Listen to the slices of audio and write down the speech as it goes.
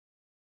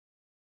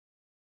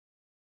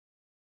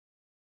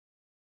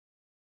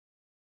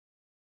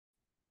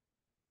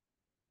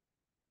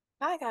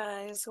Hi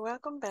guys,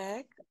 welcome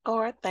back,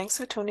 or thanks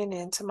for tuning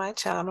in to my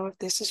channel if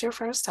this is your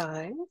first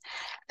time.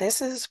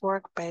 This is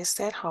Work Based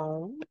at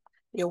Home,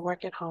 your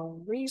work at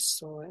home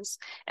resource,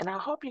 and I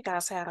hope you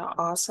guys had an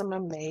awesome,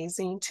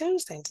 amazing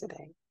Tuesday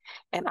today.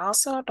 And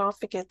also don't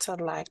forget to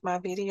like my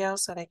videos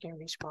so they can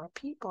reach more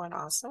people and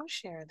also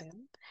share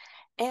them.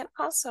 And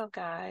also,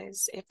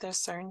 guys, if there's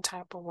certain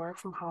type of work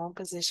from home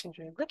positions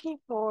you're looking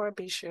for,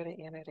 be sure to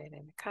enter that in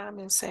the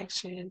comment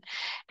section.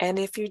 And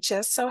if you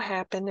just so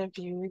happen to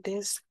view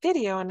this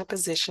video and the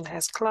position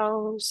has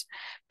closed,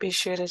 be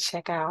sure to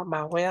check out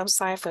my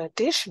website for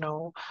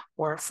additional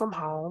work from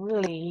home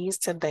leads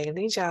to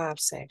daily job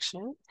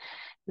section.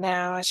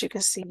 Now, as you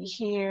can see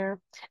here,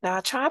 now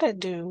I try to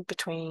do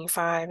between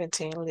 5 and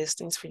 10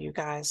 listings for you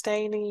guys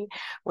daily.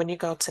 When you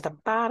go to the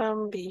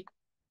bottom, be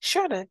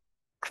sure to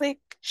click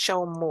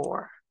show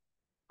more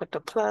with the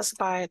plus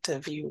by to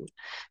view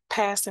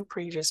past and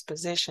previous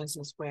positions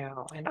as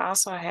well. And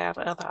also I have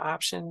other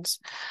options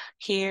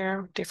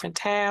here, different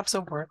tabs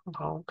of work from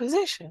home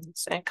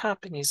positions and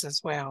companies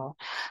as well.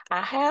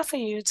 I have for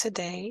you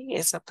today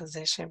is a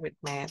position with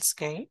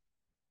MANSCAPED.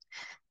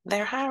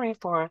 They're hiring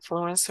for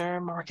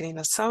influencer marketing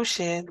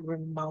associate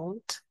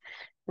remote.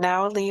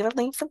 Now I'll leave a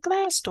link for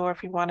Glassdoor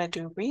if you want to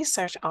do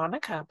research on the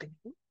company.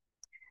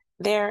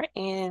 They're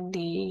in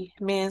the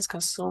men's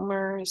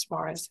consumer as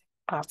far as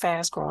a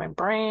fast growing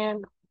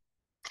brand.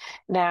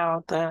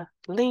 Now the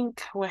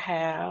link will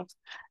have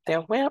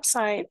their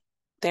website.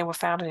 They were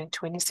founded in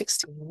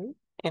 2016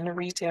 in the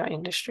retail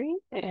industry,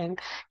 and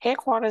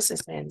headquarters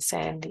is in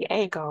San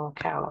Diego,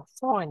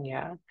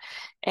 California.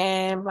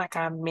 And like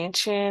I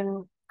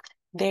mentioned,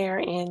 they're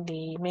in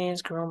the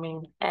men's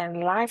grooming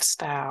and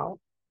lifestyle.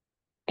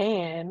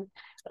 And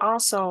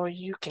also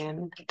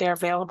they're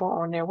available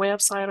on their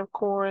website, of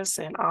course,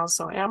 and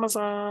also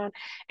Amazon,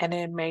 and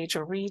then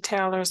major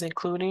retailers,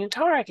 including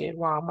Target,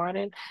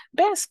 Walmart, and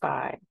Best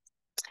Buy.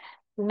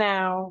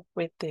 Now,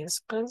 with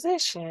this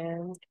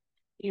position,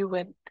 you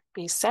would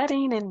be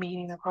setting and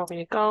meeting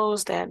appropriate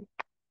goals that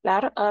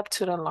ladder up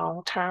to the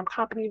long-term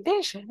company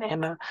vision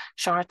and the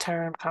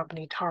short-term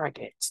company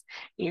targets.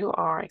 You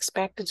are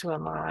expected to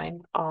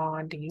align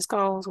on these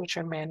goals with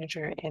your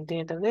manager and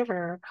then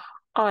deliver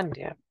on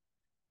them.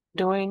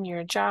 Doing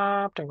your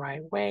job the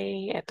right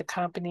way at the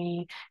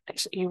company,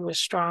 they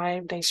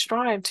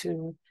strive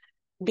to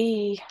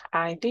be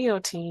ideal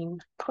team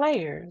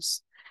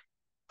players.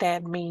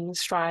 That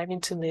means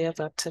striving to live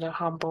up to the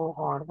humble,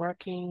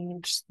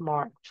 hardworking,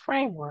 smart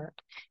framework,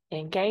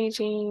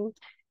 engaging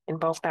in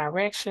both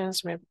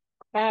directions with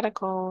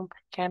radical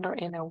candor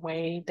in a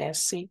way that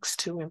seeks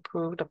to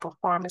improve the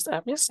performance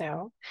of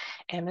yourself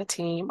and the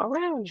team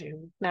around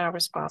you. Now,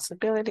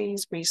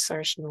 responsibilities,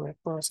 research new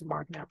influencer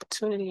marketing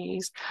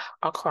opportunities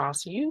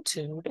across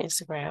YouTube,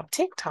 Instagram,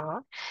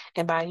 TikTok,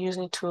 and by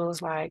using tools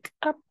like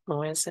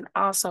Influence and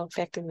also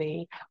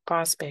effectively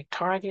prospect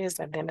targets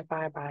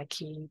identified by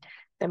key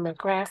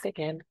demographic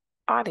and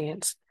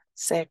audience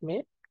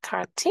segment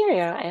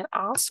criteria, and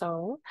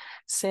also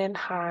send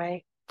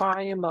high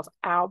volume of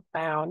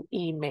outbound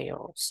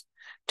emails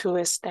to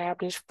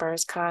establish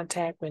first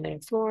contact with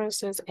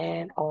influencers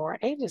and or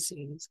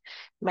agencies,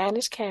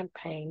 manage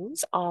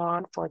campaigns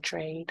on for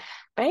trade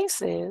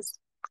basis,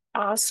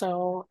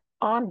 also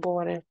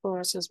onboard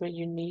influencers with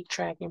unique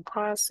tracking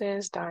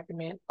process,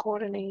 document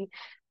quarterly,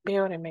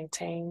 build and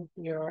maintain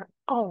your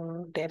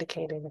own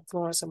dedicated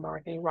influencer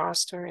marketing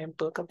roster and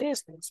book of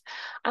business.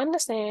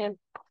 Understand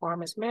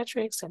performance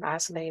metrics and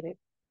isolated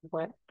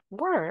what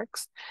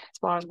works as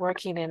far as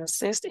working and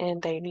assist in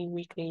daily,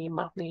 weekly,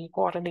 monthly,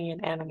 quarterly,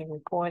 and annual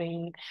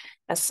reporting.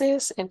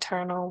 Assist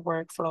internal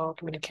workflow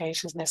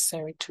communications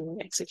necessary to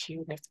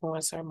execute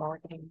influencer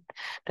marketing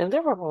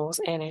deliverables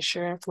and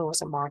ensure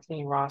influencer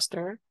marketing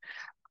roster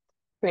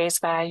creates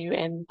value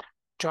and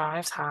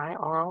drives high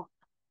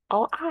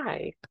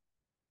ROI.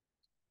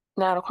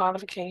 Now, the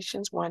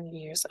qualifications: 1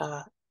 year's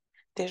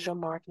digital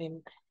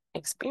marketing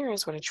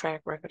experience with a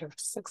track record of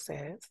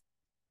success.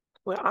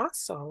 Will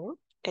also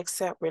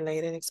accept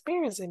related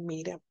experience in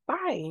media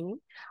buying,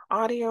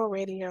 audio,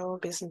 radio,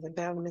 business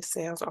development,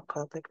 sales, or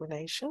public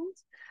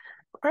relations.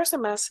 A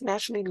person must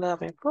naturally love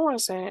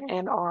influencer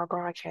and or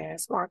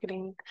broadcast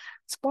marketing.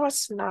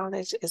 Sports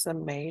knowledge is a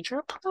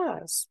major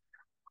plus.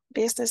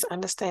 Business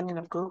understanding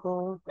of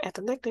Google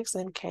Analytics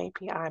and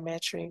KPI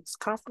metrics,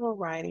 comfortable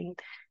writing,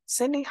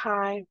 sending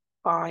high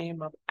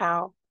volume of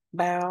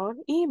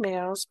outbound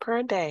emails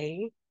per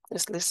day.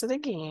 Let's list it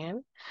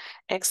again.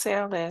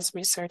 Excel as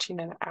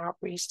researching and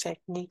outreach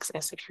techniques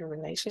and secure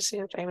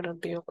relationships, able to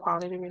build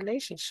quality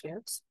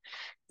relationships.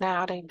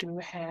 Now they do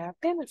have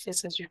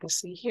benefits, as you can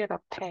see here,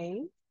 to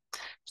pay.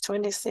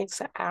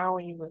 26 an hour,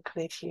 you would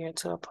click here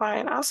to apply.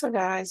 And also,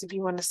 guys, if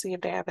you want to see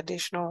if they have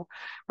additional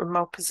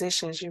remote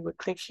positions, you would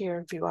click here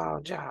and view all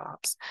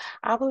jobs.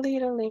 I will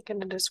leave a link in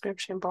the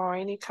description bar.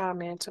 Any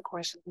comments or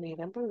questions, leave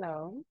them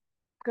below.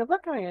 Good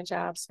luck on your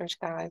job search,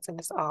 guys. And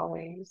as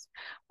always,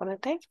 I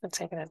want to thank you for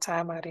taking the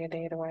time out of your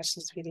day to watch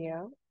this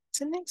video.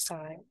 Till next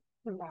time,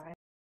 bye.